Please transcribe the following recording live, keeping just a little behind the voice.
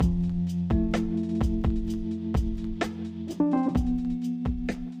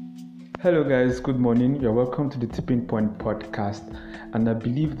Hello, guys. Good morning. You're welcome to the Tipping Point podcast. And I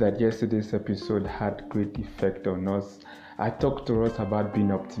believe that yesterday's episode had great effect on us. I talked to us about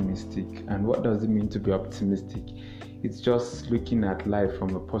being optimistic. And what does it mean to be optimistic? It's just looking at life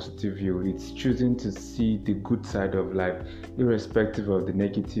from a positive view. It's choosing to see the good side of life, irrespective of the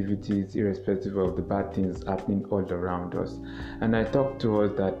negativities, irrespective of the bad things happening all around us. And I talked to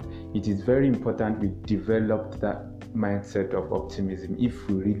us that it is very important we develop that mindset of optimism if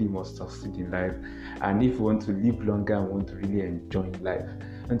we really must succeed in life, and if we want to live longer and want to really enjoy life.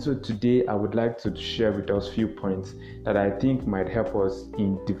 And so today I would like to share with us a few points that I think might help us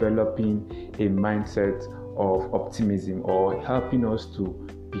in developing a mindset of optimism or helping us to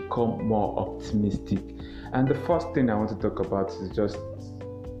become more optimistic. And the first thing I want to talk about is just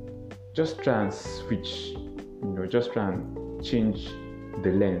try and switch, just try and change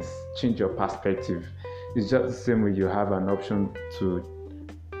the lens, change your perspective. It's just the same way you have an option to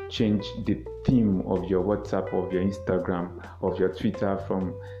change the theme of your WhatsApp, of your Instagram, of your Twitter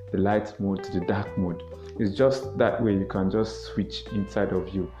from the light mode to the dark mode. It's just that way you can just switch inside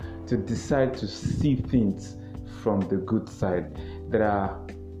of you to decide to see things from the good side.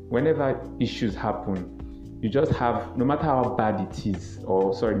 Whenever issues happen, you just have, no matter how bad it is,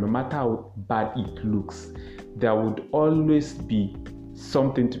 no matter how bad it looks, there would always be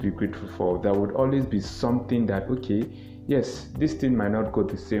something to be grateful for. There would always be something that, okay, yes, this thing might not go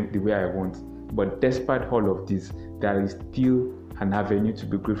the way I want, but despite all of this, there is still an avenue to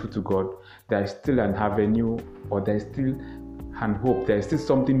be grateful to God. There is still an avenue, or there is still an hope. There is still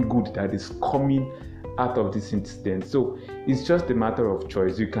something good that is coming out of this incident. So it's just a matter of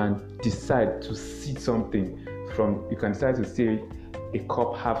choice. You can decide to see something you can decide to see a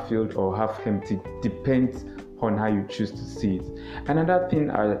cup half filled or half empty, depends on how you choose to see it. Another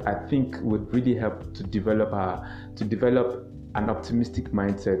thing I think would really help to develop an optimistic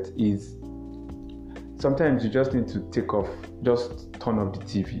mindset is sometimes you just need to just turn off the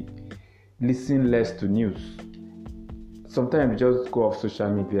TV, listen less to news. Sometimes you just go off social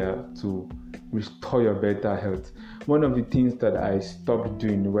media to restore your better health. One of the things that I stopped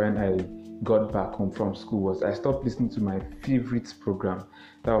doing when I got back home from school was I stopped listening to my favorite program,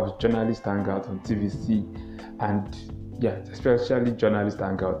 that was Journalist Hangout on TVC, and especially Journalist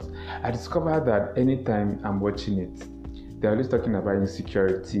Hangout. I discovered that anytime I'm watching it, they're always talking about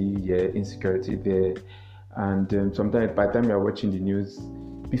insecurity there, and sometimes by the time you're watching the news,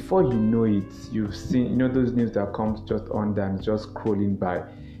 before you know it, you've seen, those news that comes just on and just scrolling by.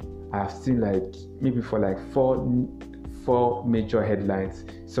 I've seen maybe for four major headlines.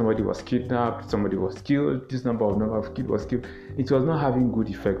 Somebody was kidnapped, somebody was killed, this number of kids was killed. It was not having good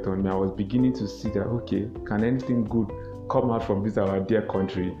effect on me. I was beginning to see that, okay, can anything good come out from this our dear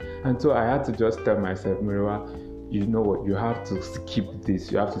country? And so I had to just tell myself, Miriwa, you know what, you have to skip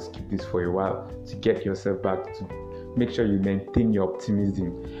this. You have to skip this for a while to get yourself back, to make sure you maintain your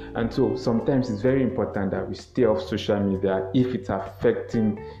optimism. And so sometimes it's very important that we stay off social media if it's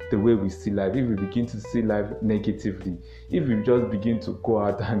affecting the way we see life. If we begin to see life negatively, if we just begin to go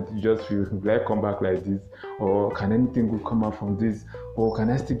out and you just feel, will I come back like this? Or can anything good come out from this? Or can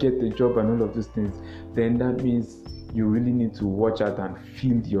I still get a job and all of those things? Then that means you really need to watch out and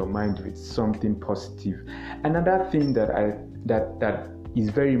fill your mind with something positive. Another thing that is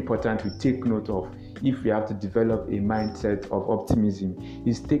very important we take note of if we have to develop a mindset of optimism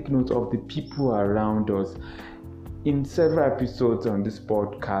is take note of the people around us. In several episodes on this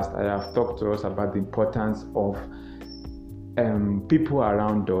podcast, I have talked to us about the importance of people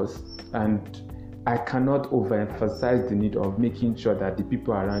around us, and I cannot overemphasize the need of making sure that the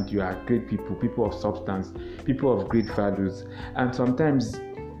people around you are great people of substance, people of great values. And sometimes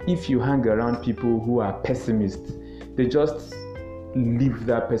if you hang around people who are pessimists, they just leave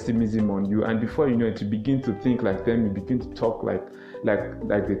that pessimism on you, and before you know it, you begin to think like them, you begin to talk like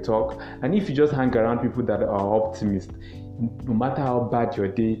they talk. And if you just hang around people that are optimists, no matter how bad your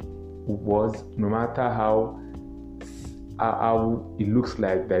day was, no matter how it looks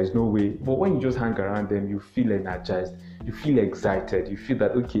like there is no way, but when you just hang around them, you feel energized, you feel excited, you feel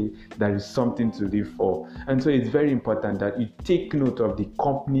that, okay, there is something to live for. And so it's very important that you take note of the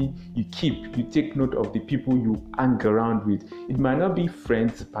company you keep, you take note of the people you hang around with. It might not be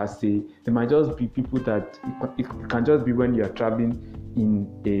friends per se, they might just be people that it can just be when you are traveling in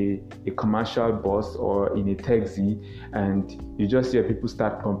a commercial bus or in a taxi, and you just hear people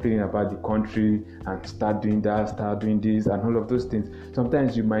start complaining about the country and start doing that, start doing this and all of those things.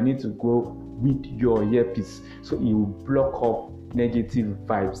 Sometimes you might need to go with your earpiece so you block off negative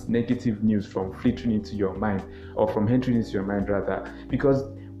vibes, negative news from filtering into your mind, or from entering into your mind rather, because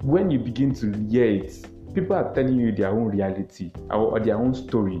when you begin to hear it, people are telling you their own reality or their own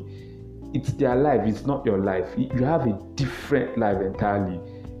story. it's their life, it's not your life. You have a different life entirely.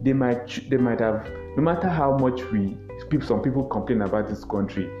 They might have, no matter how much some people complain about this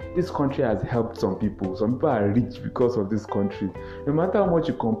country has helped some people. Some people are rich because of this country. No matter how much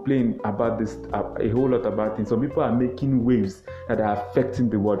you complain about this, a whole lot about things, some people are making waves that are affecting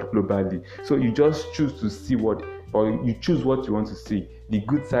the world globally. So you just choose to see you choose what you want to see, the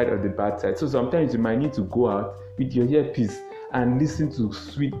good side or the bad side. So sometimes you might need to go out with your earpiece and listen to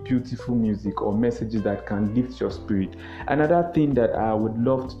sweet, beautiful music or messages that can lift your spirit. Another thing that I would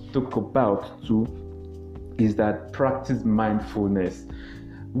love to talk about too is that practice mindfulness.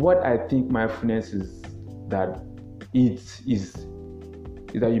 What I think mindfulness is that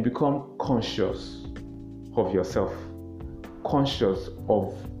that you become conscious of yourself, conscious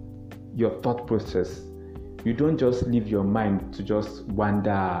of your thought process. You don't just leave your mind to just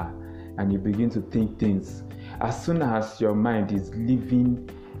wander and you begin to think things. As soon as your mind is living,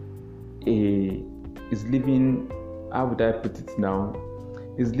 how would I put it now?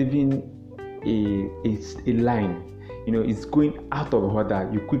 Is living a line, it's going out of order,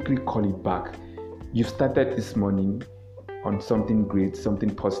 you quickly call it back. You've started this morning on something great,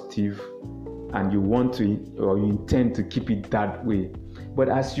 something positive, and you want to, or you intend to keep it that way. But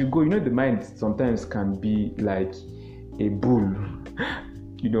as you go, the mind sometimes can be like a bull,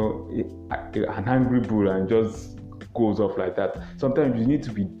 an angry bull, and just goes off like that. Sometimes you need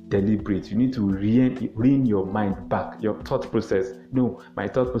to be deliberate. You need to rein your mind back, your thought process. No, my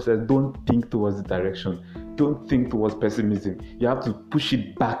thought process, don't think towards the direction. Don't think towards pessimism. You have to push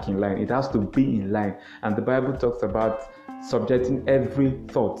it back in line. It has to be in line. And the Bible talks about subjecting every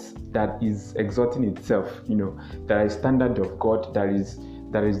thought that is exalting itself, that is standard of God, that is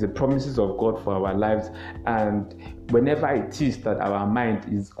the promises of God for our lives. And whenever it is that our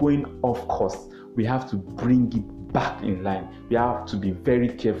mind is going off course, we have to bring it back in line. We have to be very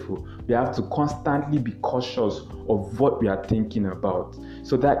careful. We have to constantly be cautious of what we are thinking about.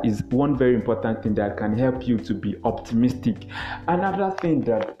 So that is one very important thing that can help you to be optimistic. Another thing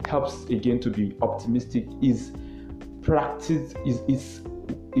that helps again to be optimistic is practice, is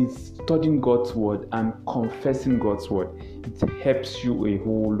studying God's word and confessing God's word. It helps you a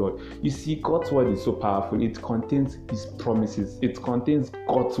whole lot. You see, God's word is so powerful. It contains His promises. It contains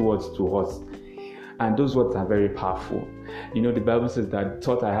God's words to us. And those words are very powerful. The Bible says that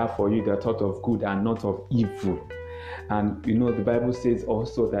thought I have for you, they are thought of good and not of evil. And the Bible says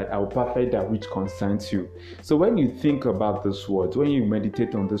also that I will perfect that which concerns you. So when you think about this word, when you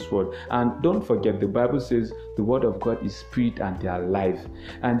meditate on this word, and don't forget, the Bible says the word of God is spirit and they are life.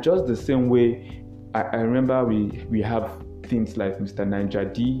 And just the same way, I remember we have things like Mr.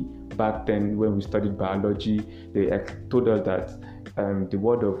 Ninja D. Back then when we studied biology, they told us that the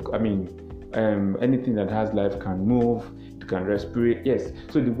word of, anything that has life can move, it can respirate. Yes,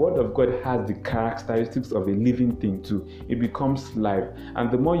 so the word of God has the characteristics of a living thing too. It becomes life,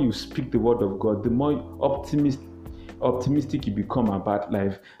 and the more you speak the word of God, the more optimistic you become about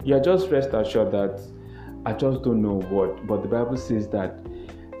life. You are just rest assured that I just don't know what, but the Bible says that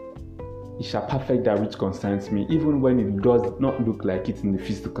it shall perfect that which concerns me, even when it does not look like it in the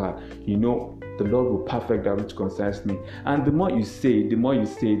physical. The Lord will perfect that which concerns me. And the more you say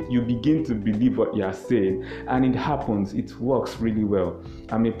it, you begin to believe what you are saying, and it happens. It works really well.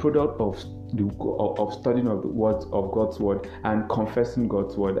 I'm a product of studying of the words of God's word and confessing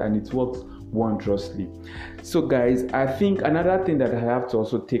God's word, and it works wondrously. So guys, I think another thing that I have to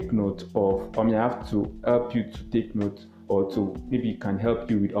also take note of, I have to help you to take note, or to maybe can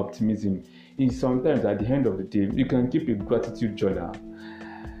help you with optimism, is sometimes at the end of the day, you can keep a gratitude journal.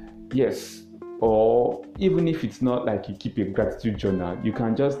 Yes, or even if it's not like you keep a gratitude journal, you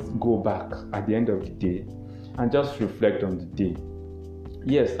can just go back at the end of the day and just reflect on the day.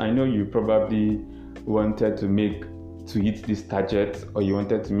 Yes, I know you probably wanted to hit this target, or you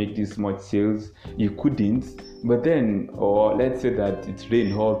wanted to make this much sales, you couldn't, but then, or let's say that it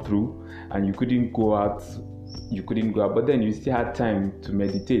rained all through and you couldn't go out, but then you still had time to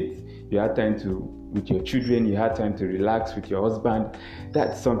meditate, you had time with your children, you had time to relax with your husband.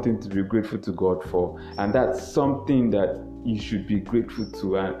 That's something to be grateful to God for, and that's something that you should be grateful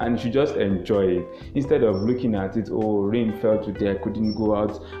to, and you should just enjoy it instead of looking at it. Oh, rain fell today, I couldn't go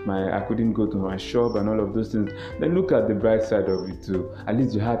out, I couldn't go to my shop and all of those things. Then look at the bright side of it too. At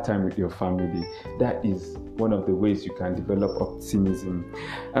least you had time with your family. That is one of the ways you can develop optimism.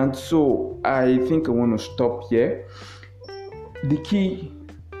 And so I think I want to stop here. The key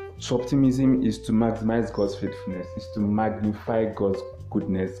to optimism is to maximize God's faithfulness, is to magnify God's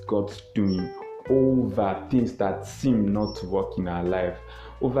goodness, God's doing, over things that seem not to work in our life,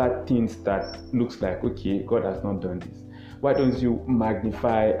 over things that looks like, okay, God has not done this. Why don't you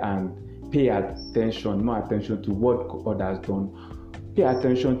magnify and pay attention, more attention to what God has done. Pay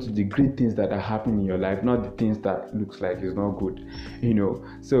attention to the great things that are happening in your life, not the things that looks like it's not good,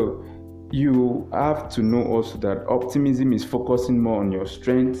 So you have to know also that optimism is focusing more on your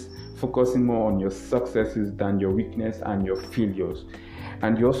strengths, focusing more on your successes than your weakness and your failures.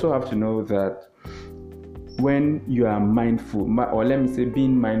 And you also have to know that when you are mindful, or let me say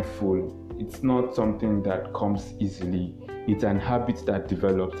being mindful, it's not something that comes easily. It's an habit that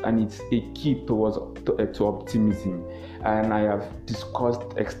develops, and it's a key to optimism. And I have discussed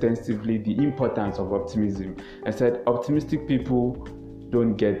extensively the importance of optimism. I said optimistic people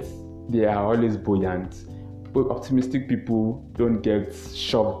they are always buoyant. But optimistic people don't get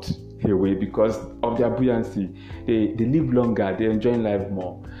shoved away because of their buoyancy. They live longer, they enjoy life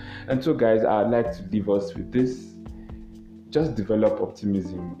more. And so guys, I'd like to leave us with this. Just develop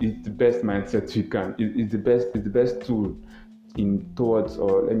optimism. It's the best mindset you can. It's the best tool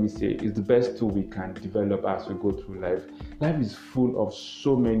it's the best tool we can develop as we go through life. Life is full of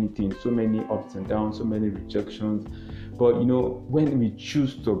so many things, so many ups and downs, so many rejections. But when we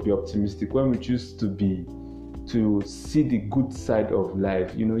choose to be optimistic, when we choose to see the good side of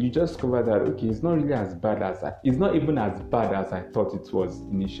life, you just discover that it's not really it's not even as bad as I thought it was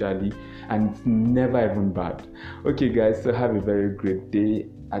initially, and it's never even bad. Okay guys, so have a very great day.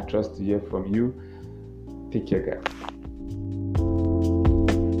 I trust to hear from you. Take care guys.